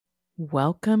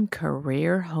Welcome,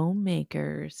 career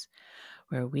homemakers,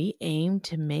 where we aim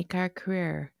to make our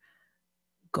career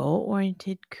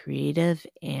goal-oriented, creative,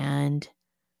 and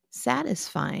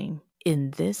satisfying. In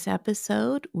this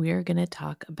episode, we're going to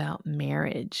talk about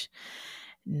marriage.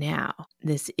 Now,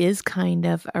 this is kind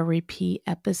of a repeat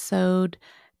episode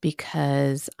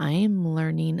because I am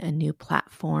learning a new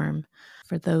platform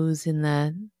for those in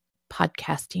the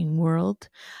podcasting world.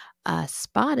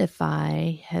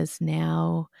 Spotify has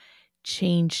now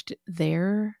changed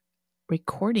their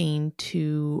recording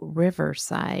to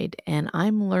Riverside, and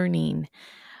I'm learning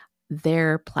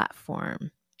their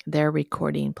platform, their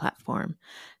recording platform.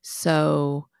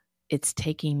 So it's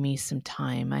taking me some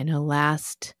time. I know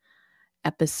last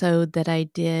episode that I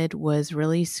did was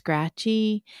really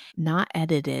scratchy, not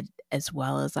edited as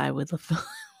well as I would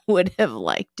have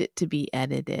liked it to be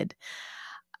edited.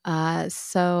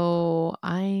 So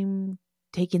I'm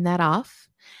taking that off.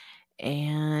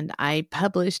 And I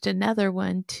published another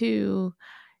one too.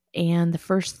 And the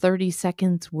first 30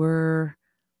 seconds were,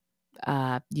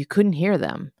 you couldn't hear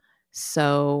them.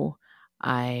 So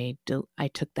I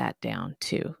took that down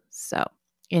too. So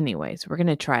anyways, we're going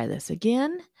to try this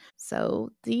again.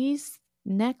 So these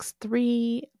next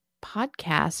 3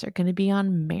 podcasts are going to be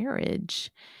on marriage.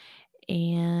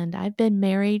 And I've been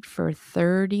married for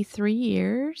 33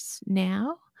 years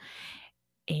now.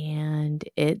 And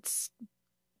it's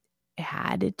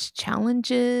had its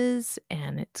challenges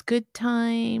and its good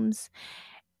times.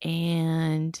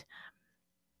 And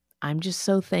I'm just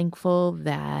so thankful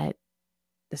that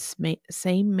the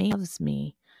same man loves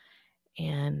me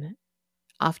and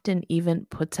often even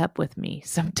puts up with me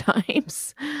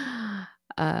sometimes.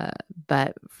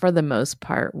 But for the most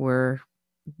part,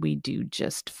 we do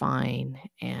just fine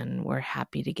and we're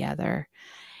happy together.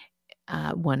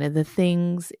 One of the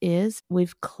things is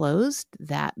we've closed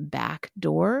that back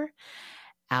door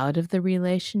out of the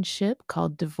relationship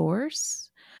called divorce.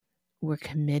 We're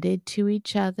committed to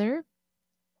each other.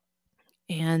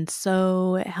 And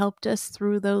so it helped us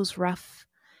through those rough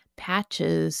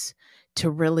patches to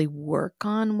really work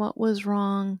on what was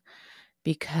wrong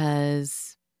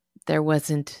because there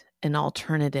wasn't an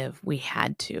alternative. We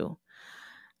had to.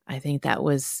 I think that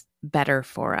was better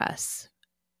for us.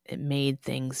 It made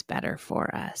things better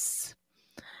for us.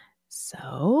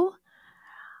 So,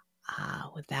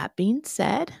 with that being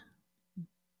said,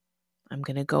 I'm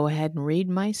going to go ahead and read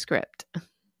my script.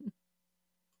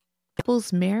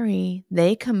 Couples marry,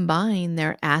 they combine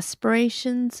their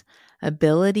aspirations,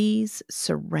 abilities,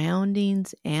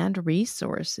 surroundings, and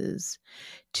resources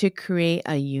to create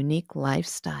a unique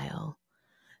lifestyle.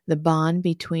 The bond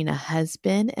between a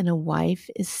husband and a wife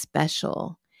is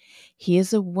special. He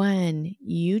is the one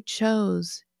you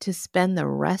chose to spend the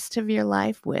rest of your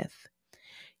life with,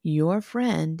 your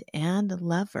friend and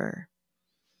lover.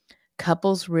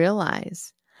 Couples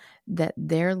realize that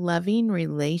their loving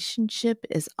relationship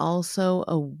is also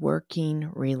a working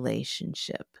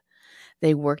relationship.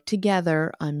 They work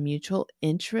together on mutual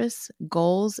interests,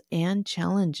 goals, and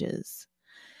challenges.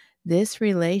 This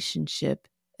relationship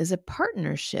is a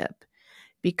partnership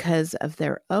because of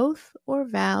their oath or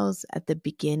vows at the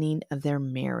beginning of their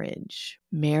marriage.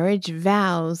 Marriage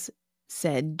vows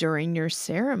said during your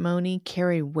ceremony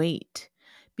carry weight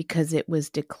because it was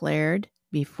declared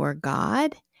before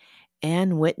God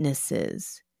and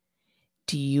witnesses.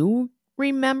 Do you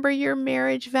remember your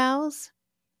marriage vows?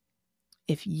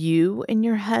 If you and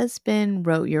your husband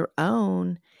wrote your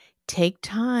own, take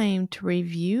time to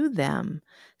review them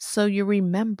so you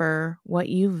remember what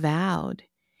you vowed.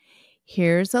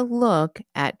 Here's a look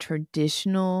at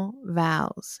traditional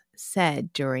vows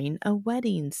said during a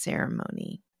wedding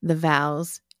ceremony. The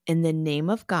vows: in the name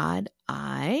of God,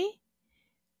 I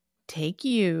take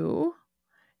you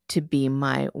to be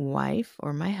my wife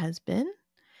or my husband,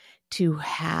 to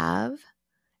have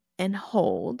and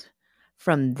hold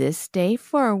from this day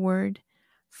forward,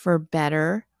 for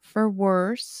better, for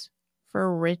worse,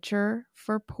 for richer,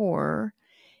 for poorer,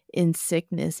 in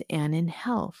sickness and in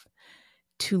health,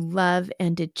 to love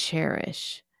and to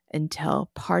cherish until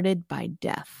parted by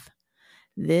death.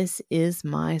 This is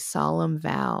my solemn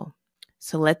vow.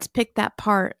 So let's pick that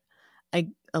part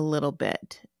a little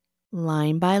bit,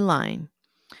 line by line.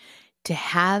 To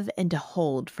have and to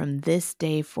hold from this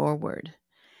day forward.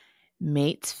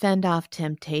 Mates fend off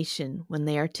temptation when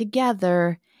they are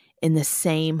together in the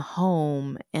same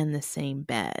home and the same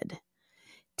bed.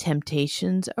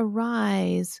 Temptations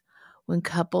arise when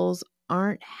couples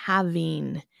aren't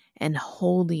having and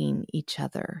holding each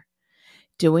other.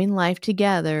 Doing life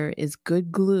together is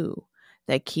good glue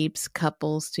that keeps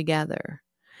couples together.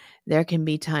 There can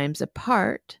be times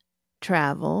apart,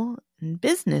 travel, and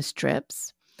business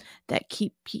trips that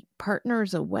keep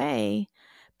partners away,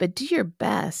 but do your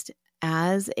best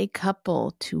as a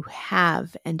couple to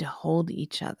have and to hold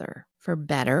each other for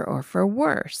better or for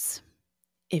worse.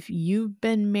 If you've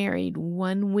been married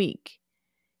 1 week,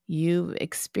 you've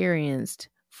experienced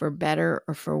for better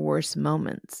or for worse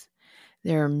moments.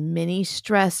 There are many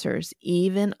stressors,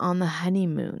 even on the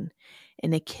honeymoon,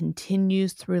 and it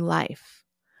continues through life.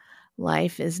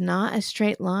 Life is not a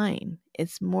straight line.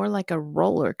 It's more like a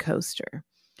roller coaster.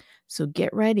 So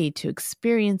get ready to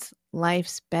experience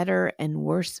life's better and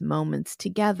worse moments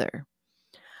together.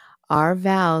 Our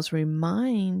vows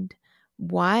remind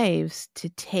wives to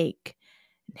take,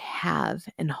 have,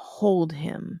 and hold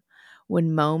him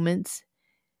when moments,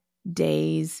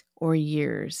 days, or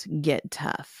years get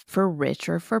tough, for rich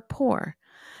or for poor.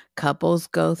 Couples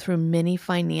go through many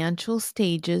financial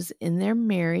stages in their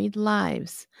married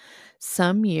lives.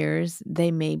 Some years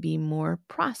they may be more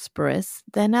prosperous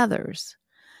than others.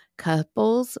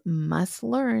 Couples must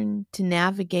learn to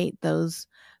navigate those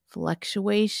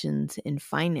fluctuations in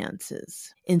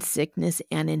finances, in sickness,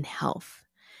 and in health.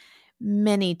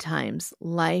 Many times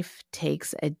life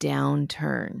takes a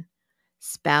downturn.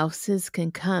 Spouses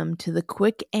can come to the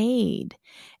quick aid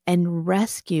and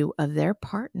rescue of their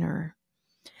partner.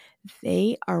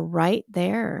 They are right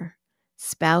there.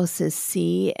 Spouses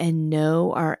see and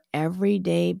know our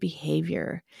everyday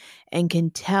behavior and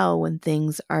can tell when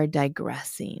things are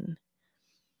digressing.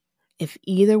 If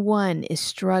either one is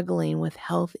struggling with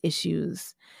health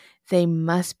issues, they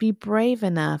must be brave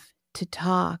enough to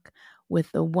talk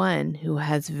with the one who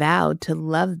has vowed to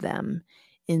love them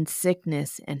in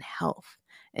sickness and health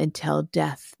until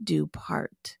death do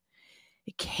part.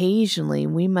 Occasionally,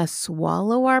 we must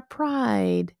swallow our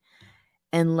pride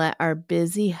and let our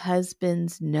busy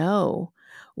husbands know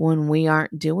when we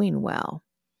aren't doing well.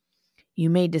 You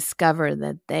may discover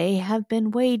that they have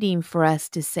been waiting for us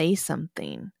to say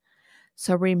something.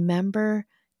 So remember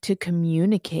to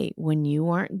communicate when you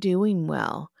aren't doing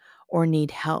well or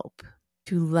need help,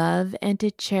 to love and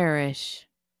to cherish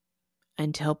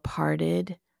until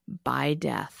parted by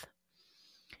death.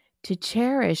 To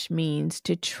cherish means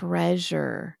to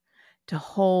treasure, to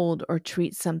hold or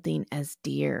treat something as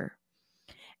dear.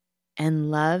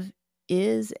 And love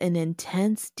is an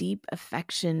intense, deep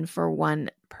affection for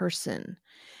one person.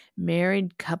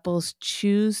 Married couples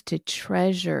choose to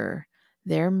treasure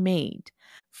their mate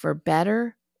for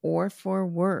better or for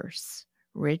worse,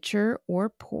 richer or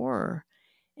poorer,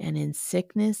 and in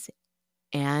sickness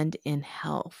and in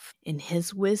health. In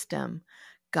His wisdom,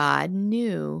 God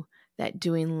knew that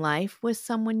doing life with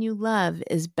someone you love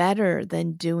is better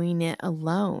than doing it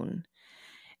alone.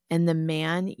 And the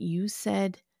man you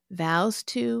said vows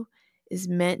to is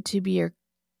meant to be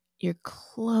your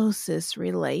closest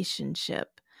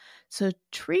relationship. So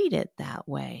treat it that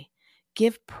way.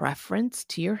 Give preference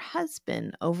to your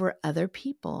husband over other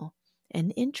people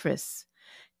and interests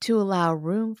to allow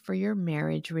room for your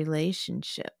marriage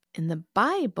relationship. In the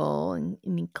Bible,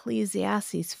 in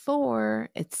Ecclesiastes 4,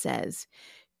 it says,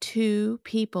 2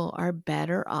 people are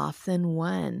better off than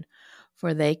one,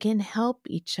 for they can help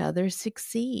each other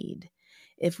succeed.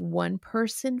 If one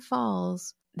person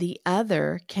falls, the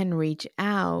other can reach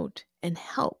out and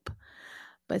help.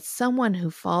 But someone who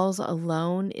falls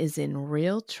alone is in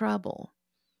real trouble.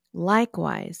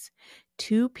 Likewise,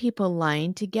 2 people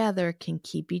lying together can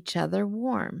keep each other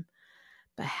warm.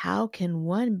 But how can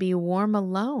one be warm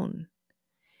alone?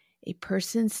 A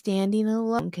person standing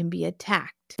alone can be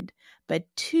attacked, but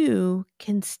 2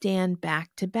 can stand back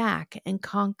to back and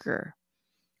conquer.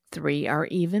 3 are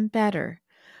even better,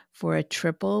 for a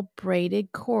triple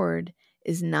braided cord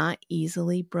is not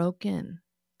easily broken.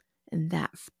 And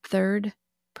that third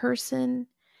person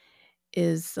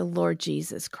is the Lord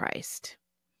Jesus Christ.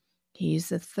 He's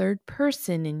the third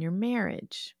person in your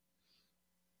marriage.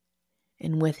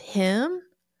 And with Him,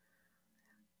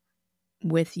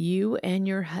 with you and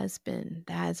your husband,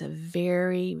 that is a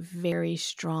very, very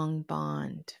strong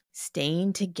bond.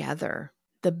 Staying together.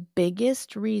 The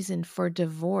biggest reason for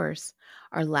divorce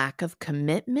are lack of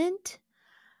commitment,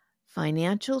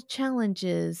 financial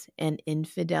challenges, and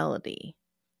infidelity.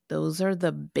 Those are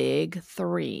the big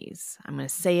 3s. I'm going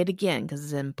to say it again because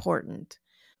it's important.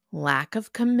 Lack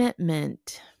of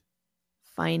commitment,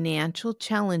 financial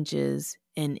challenges,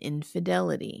 and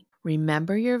infidelity.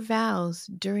 Remember your vows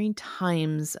during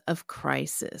times of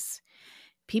crisis.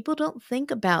 People don't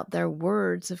think about their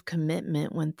words of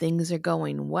commitment when things are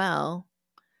going well.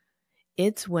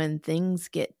 It's when things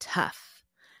get tough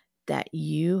that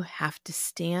you have to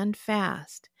stand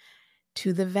fast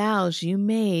to the vows you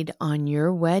made on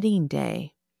your wedding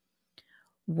day.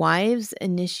 Wives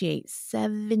initiate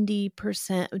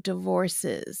 70% of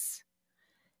divorces.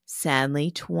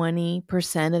 Sadly,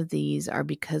 20% of these are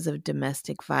because of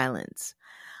domestic violence.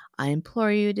 I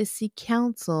implore you to seek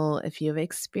counsel if you have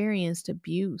experienced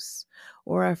abuse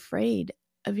or are afraid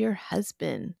of your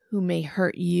husband who may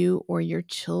hurt you or your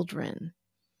children.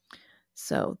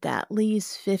 So that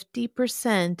leaves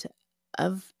 50%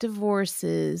 of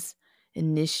divorces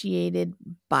initiated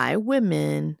by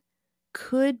women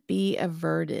could be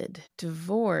averted.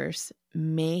 Divorce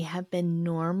may have been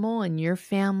normal in your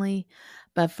family,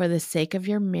 but for the sake of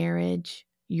your marriage,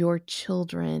 your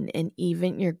children, and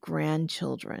even your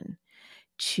grandchildren,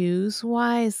 choose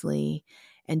wisely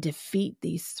and defeat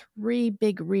these 3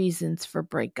 big reasons for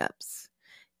breakups.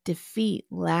 Defeat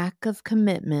lack of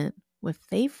commitment with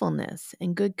faithfulness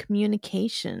and good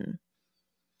communication.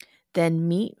 Then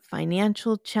meet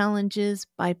financial challenges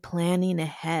by planning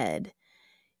ahead,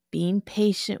 being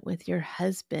patient with your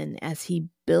husband as he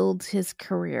builds his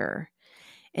career,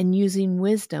 and using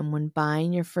wisdom when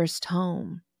buying your first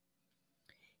home.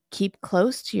 Keep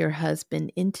close to your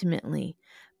husband intimately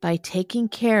by taking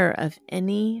care of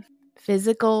any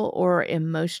physical or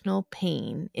emotional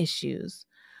pain issues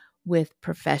with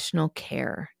professional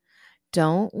care.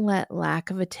 Don't let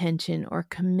lack of attention or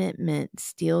commitment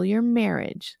steal your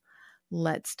marriage.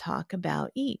 Let's talk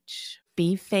about each.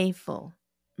 Be faithful.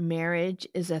 Marriage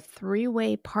is a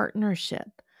 3-way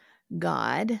partnership.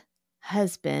 God,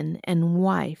 husband, and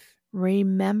wife.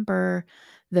 Remember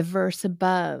the verse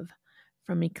above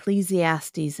from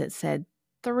Ecclesiastes that said,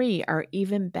 3 are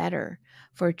even better,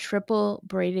 for a triple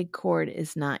braided cord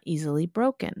is not easily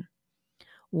broken.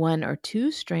 1 or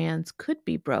 2 strands could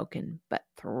be broken, but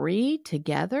 3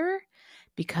 together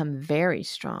become very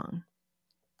strong.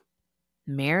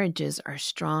 Marriages are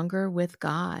stronger with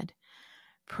God.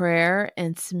 Prayer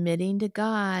and submitting to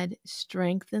God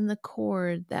strengthen the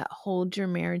cord that holds your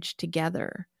marriage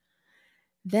together.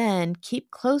 Then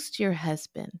keep close to your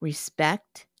husband.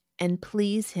 Respect and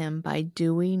please him by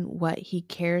doing what he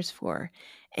cares for,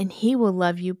 and he will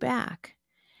love you back.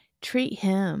 Treat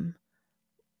him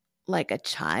like a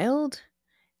child,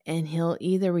 and he'll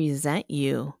either resent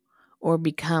you or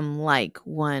become like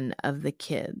one of the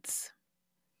kids.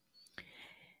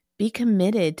 Be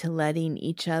committed to letting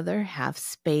each other have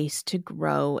space to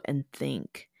grow and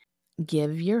think.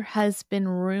 Give your husband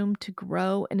room to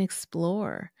grow and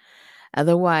explore.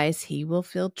 Otherwise, he will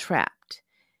feel trapped.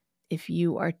 If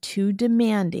you are too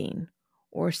demanding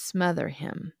or smother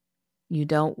him, you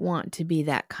don't want to be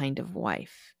that kind of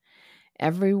wife.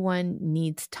 Everyone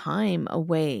needs time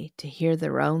away to hear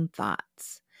their own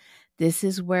thoughts. This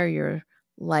is where your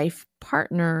life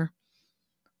partner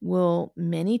will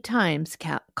many times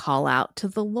call out to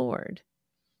the Lord.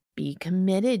 Be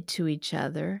committed to each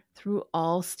other through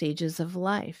all stages of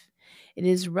life. It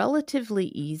is relatively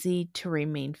easy to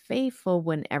remain faithful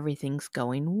when everything's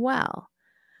going well.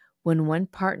 When one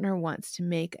partner wants to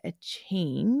make a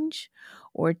change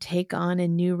or take on a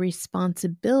new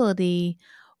responsibility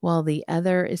while the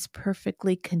other is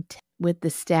perfectly content with the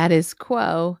status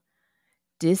quo,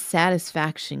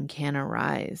 dissatisfaction can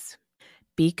arise.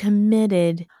 Be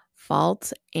committed.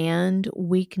 Faults and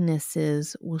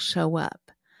weaknesses will show up,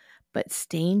 but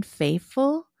staying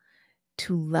faithful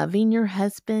to loving your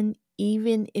husband,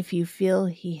 even if you feel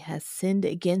he has sinned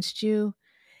against you,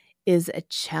 is a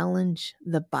challenge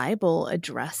the Bible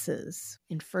addresses.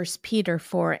 In 1 Peter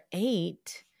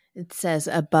 4:8, it says,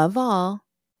 above all,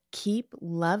 keep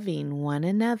loving one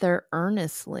another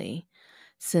earnestly,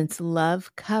 since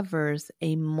love covers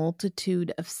a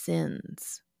multitude of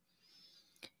sins.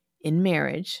 In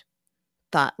marriage,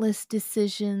 thoughtless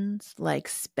decisions like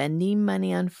spending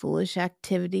money on foolish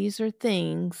activities or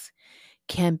things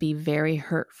can be very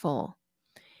hurtful,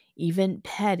 even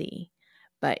petty,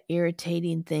 but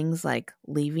irritating things like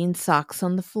leaving socks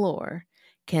on the floor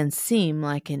can seem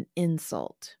like an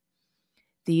insult.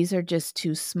 These are just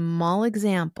 2 small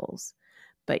examples,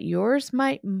 but yours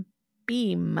might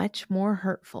be much more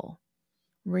hurtful.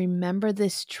 Remember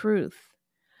this truth: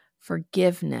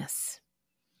 forgiveness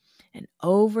and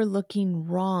overlooking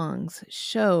wrongs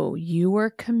show you are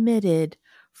committed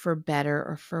for better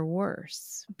or for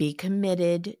worse. Be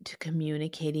committed to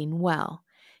communicating well.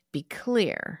 Be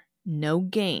clear. No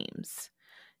games.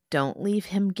 Don't leave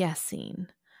him guessing.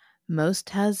 Most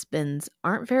husbands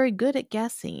aren't very good at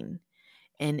guessing,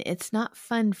 and it's not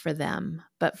fun for them,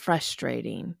 but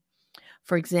frustrating.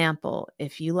 For example,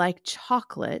 if you like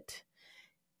chocolate,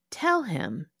 tell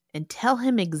him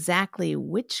exactly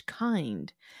which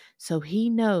kind so he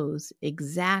knows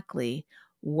exactly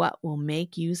what will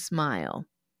make you smile.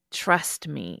 Trust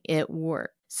me, it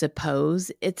works.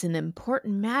 Suppose it's an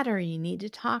important matter you need to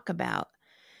talk about.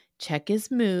 Check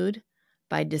his mood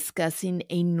by discussing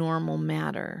a normal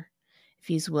matter. If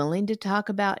he's willing to talk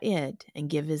about it and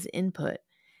give his input,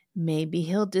 maybe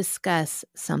he'll discuss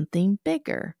something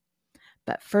bigger.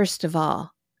 But first of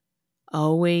all,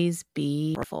 always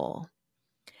be careful.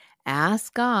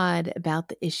 Ask God about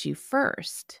the issue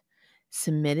first.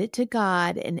 Submit it to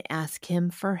God and ask Him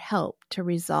for help to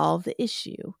resolve the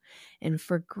issue and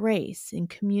for grace in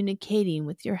communicating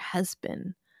with your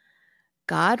husband.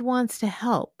 God wants to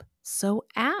help, so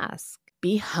ask.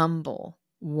 Be humble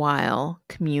while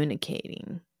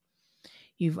communicating.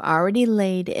 You've already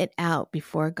laid it out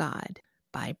before God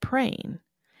by praying.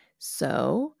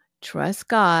 So trust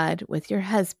God with your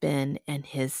husband and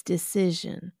his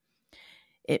decision.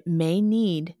 It may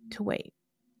need to wait.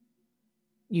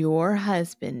 Your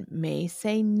husband may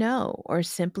say no or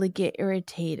simply get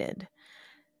irritated.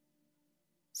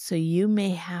 So you may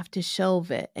have to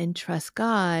shelve it and trust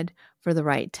God for the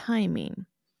right timing.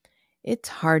 It's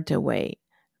hard to wait,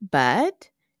 but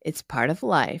it's part of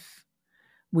life.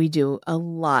 We do a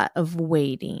lot of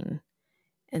waiting.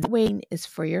 And waiting is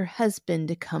for your husband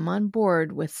to come on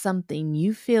board with something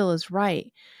you feel is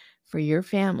right for your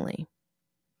family.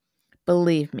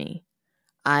 Believe me,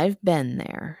 I've been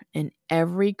there, and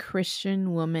every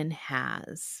Christian woman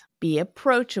has. Be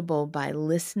approachable by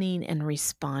listening and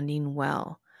responding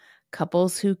well.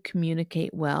 Couples who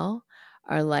communicate well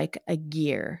are like a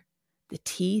gear. The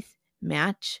teeth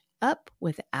match up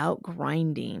without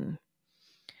grinding.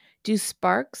 Do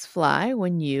sparks fly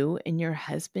when you and your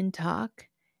husband talk?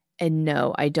 And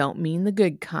no, I don't mean the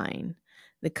good kind,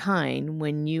 the kind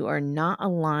when you are not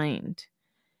aligned.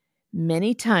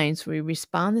 Many times we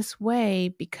respond this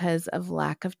way because of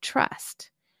lack of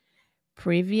trust.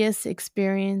 Previous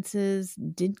experiences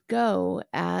did go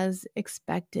as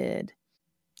expected.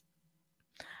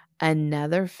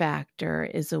 Another factor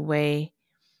is the way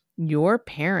your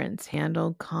parents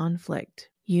handled conflict.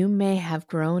 You may have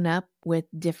grown up with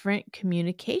different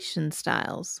communication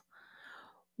styles.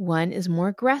 One is more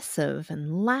aggressive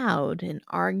and loud and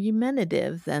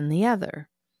argumentative than the other.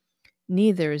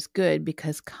 Neither is good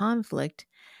because conflict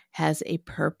has a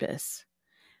purpose,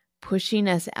 pushing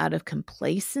us out of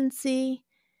complacency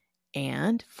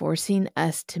and forcing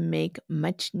us to make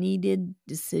much needed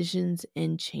decisions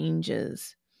and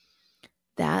changes.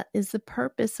 That is the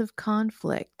purpose of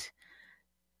conflict.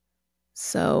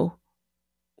 So,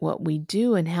 what we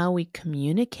do and how we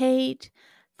communicate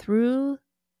through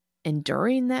and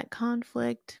during that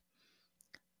conflict,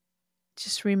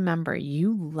 just remember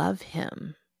you love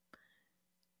him.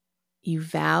 You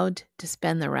vowed to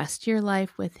spend the rest of your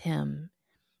life with him.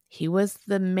 He was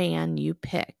the man you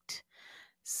picked.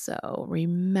 So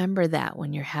remember that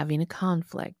when you're having a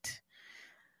conflict.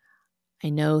 I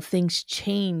know things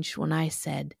changed when I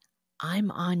said,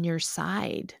 I'm on your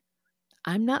side.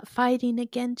 I'm not fighting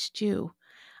against you.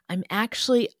 I'm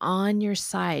actually on your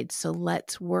side, so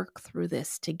let's work through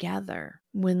this together.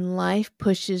 When life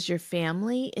pushes your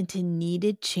family into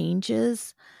needed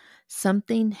changes,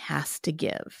 something has to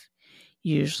give.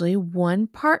 Usually one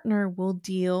partner will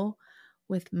deal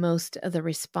with most of the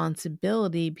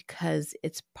responsibility because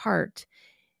its part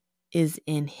is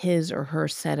in his or her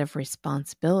set of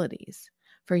responsibilities.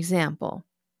 For example,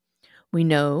 we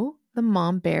know the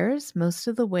mom bears most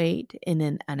of the weight in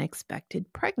an unexpected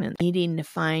pregnancy, needing to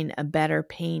find a better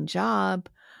paying job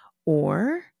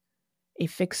or a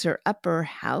fixer-upper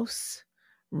house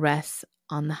rests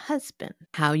on the husband.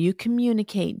 How you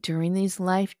communicate during these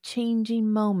life-changing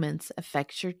moments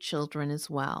affects your children as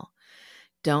well.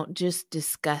 Don't just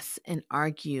discuss and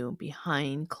argue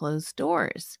behind closed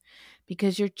doors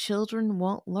because your children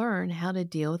won't learn how to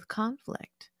deal with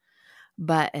conflict.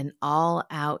 But an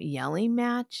all-out yelling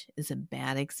match is a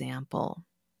bad example.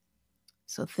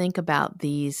 So think about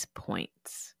these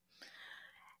points.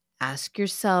 Ask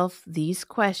yourself these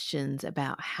questions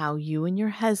about how you and your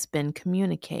husband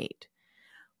communicate.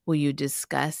 Will you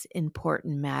discuss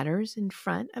important matters in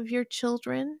front of your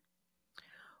children?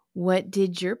 What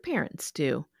did your parents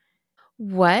do?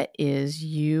 What is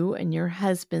you and your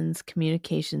husband's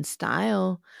communication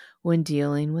style when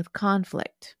dealing with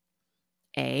conflict?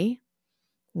 A,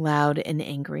 loud and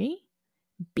angry.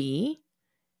 B,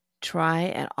 try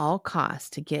at all costs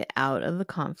to get out of the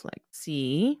conflict.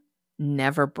 C,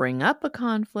 never bring up a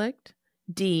conflict.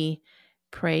 D,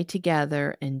 pray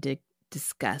together and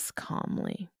discuss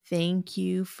calmly. Thank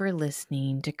you for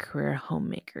listening to Career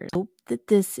Homemakers. Hope that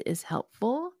this is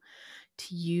helpful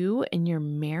to you and your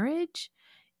marriage.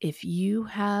 If you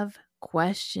have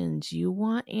questions you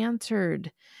want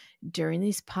answered during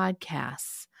these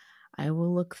podcasts, I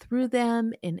will look through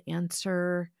them and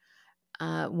answer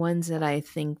ones that I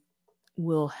think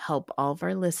will help all of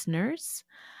our listeners.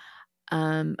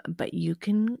 But you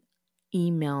can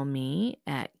email me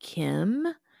at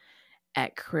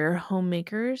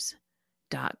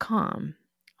kim@careerhomemakers.com.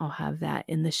 I'll have that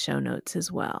in the show notes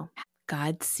as well.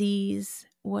 God sees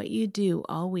what you do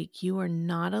all week. You are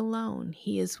not alone.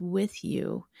 He is with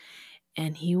you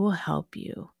and He will help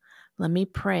you. Let me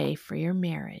pray for your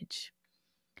marriage.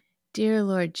 Dear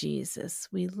Lord Jesus,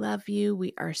 we love you.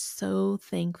 We are so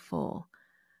thankful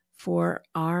for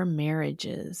our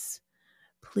marriages.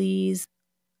 Please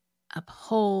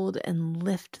uphold and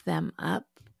lift them up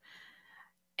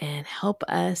and help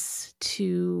us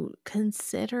to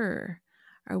consider,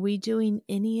 are we doing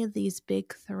any of these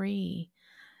big three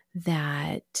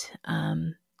that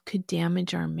could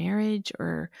damage our marriage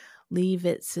or leave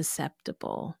it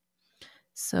susceptible?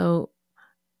 So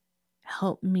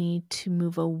help me to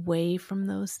move away from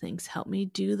those things. Help me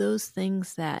do those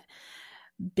things that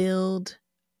build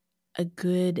a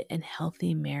good and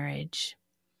healthy marriage.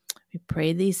 We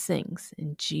pray these things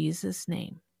in Jesus'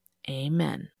 name.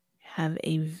 Amen. Have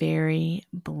a very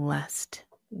blessed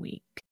week.